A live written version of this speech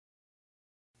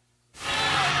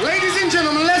Ladies and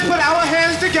gentlemen, let's put our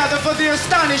hands together for the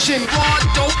astonishing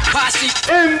Posse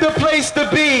in the place to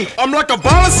be. I'm like a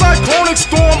violent cyclonic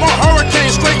storm, a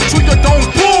hurricane, straight to your dome,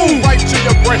 boom, right to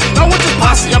your brain. Now with this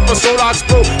Posse episode, I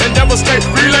explode and devastate,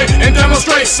 relay and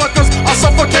demonstrate. Suckers, I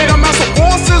suffocate, a massive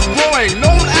forces growing,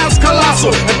 known as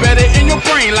colossal, embedded in your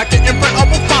brain like an imprint of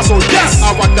a fossil. Yes,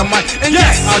 I rock the mic, and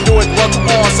yes, I do it well to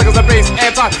all suckers and bass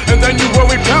anti, and then you will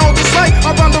repel just like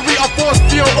a boundary, a force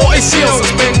field or a shield.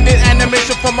 Suspended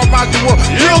animation from around you will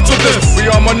yield to this. We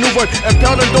are maneuvered and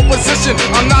held into position.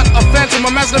 I'm not a phantom,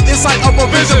 a massive insight of a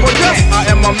vision, but yes, I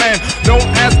am a man known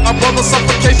as a brother.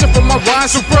 Suffocation from my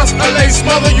rhymes, suppress LA,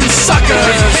 smother you suckers.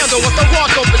 Handle what the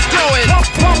walk-up is throwing.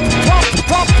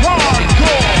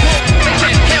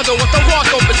 Handle what the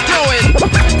walk-up is throwing.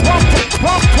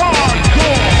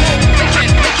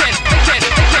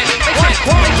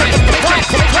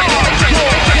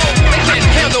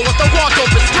 Handle what the walk-up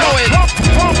is throwing.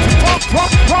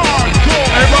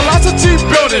 A velocity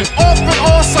building, off and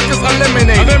all suckers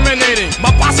eliminating.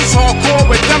 My Posse's hardcore,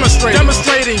 we're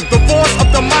demonstrating the force of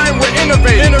the mind, we're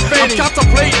innovating. I'm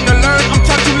contemplating to learn, I'm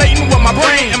calculating with my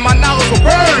brain, and my knowledge will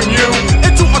burn you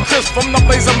into a crisp from the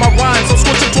blaze of my rhymes. So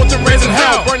switching, torching, raising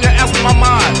hell, burn your ass with my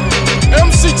mind.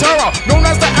 MC Terror, known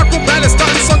as the acrobatic,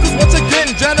 starting suckers once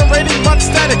again, generating much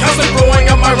static, constantly blowing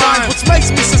up my rhymes, which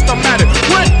makes me systematic.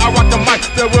 When I rock the mic,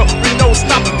 there will be no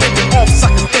stopping, taking off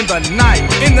suckers in the night.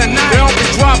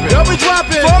 They'll be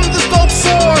dropping from this dope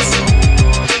source.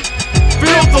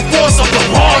 Feel the force of the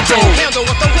hardcore. Handle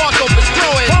what the walk-up is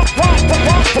throwing.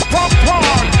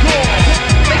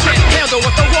 Handle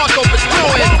what the walk-up is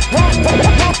throwing.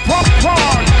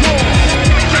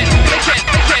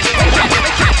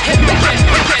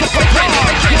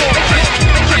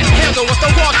 Handle what the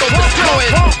walk-up is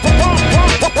throwing.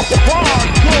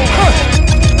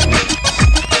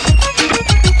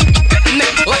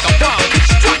 Like a bomb,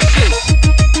 destruction.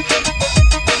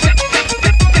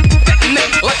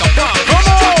 Like a bomb,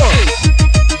 destruction.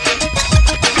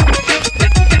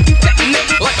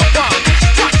 Like a bomb,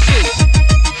 destruction.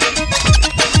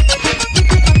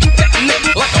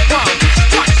 Like a bomb,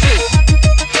 destruction.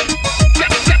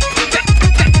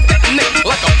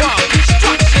 Like a bomb,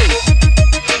 destruction.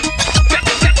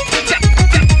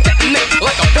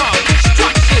 Like a bomb,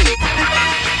 destruction.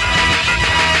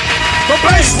 The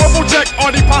bass will project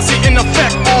all the Posse in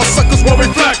effect. All suckers will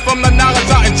reflect from the knowledge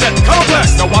I inject.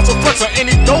 Complex, now watch a flex on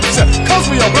any dope set, cause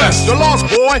we are blessed. You're lost,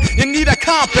 boy, you need a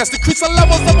compass. Decrease the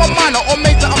levels of a minor or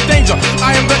major, I'm danger.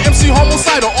 I am the MC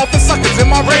homicidal, often suckers in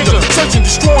my ranger. Searching,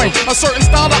 destroying, a certain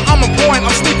style that I'm employing.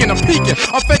 I'm sneaking, I'm peeking,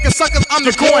 I'm faking suckers, I'm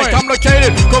the coin.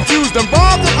 Complicated, confused,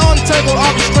 involved and untangled.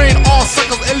 I'll restrain all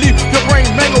suckers and leave your brain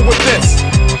mangled with this.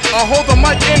 I hold the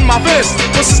mic in my fist,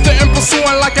 persistent and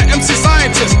pursuing like an MC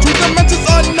scientist. Two dimensions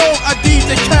unknown, I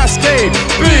DJ cascade.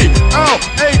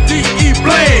 B-L-A-D-E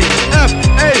blade,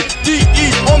 F-A-D-E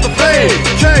on the fade,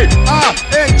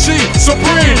 K-I-N-G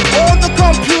supreme. On the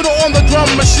computer, on the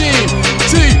drum machine,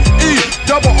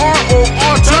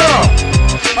 T-E-R-R-O-R terror.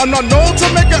 I'm not known to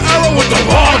make an error with the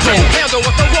hardcore. Handle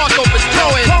what the walk-up is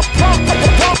throwing.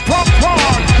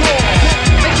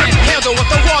 Handle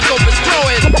what the walk-up is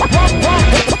throwing.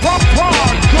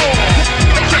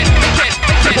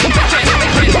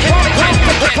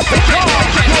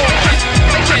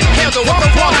 Handle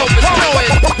what the walk-up is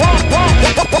throwing.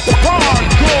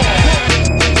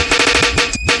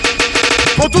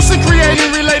 Producing, creating,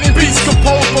 relating beats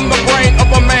composed from the brain of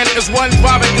a man is one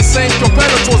driving insane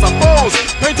competitors and foes.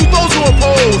 Pain to those who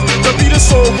oppose. The beat is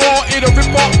so raw, it'll rip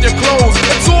off your clothes.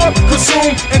 Absorb,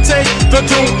 consume, and take the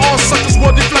doom. All suckers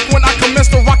will deflect when I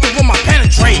commence to rock the room. I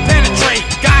penetrate.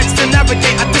 Guides to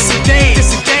navigate, I disengage.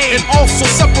 And also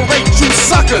separate you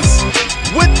suckers.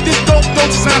 With this dope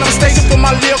design, I'm stating for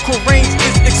my lyrical range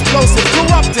is explosive,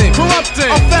 corrupting,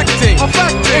 affecting,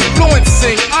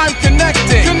 influencing, I'm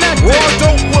connecting. Raw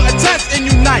dope will attach and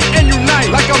unite,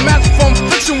 like a match from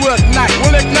friction will ignite,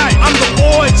 I'm the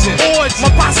origin. My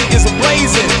Posse is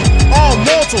blazing, all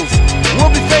mortals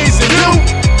will be phasing you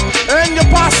and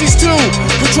your Posse's too.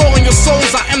 Controlling your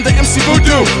souls, I am the MC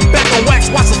Voodoo. Back on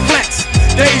wax, watch the flex,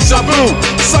 deja vu.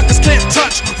 Suckers can't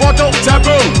touch, raw dope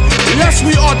taboo. Yes,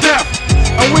 we are deaf,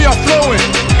 and we are flowing.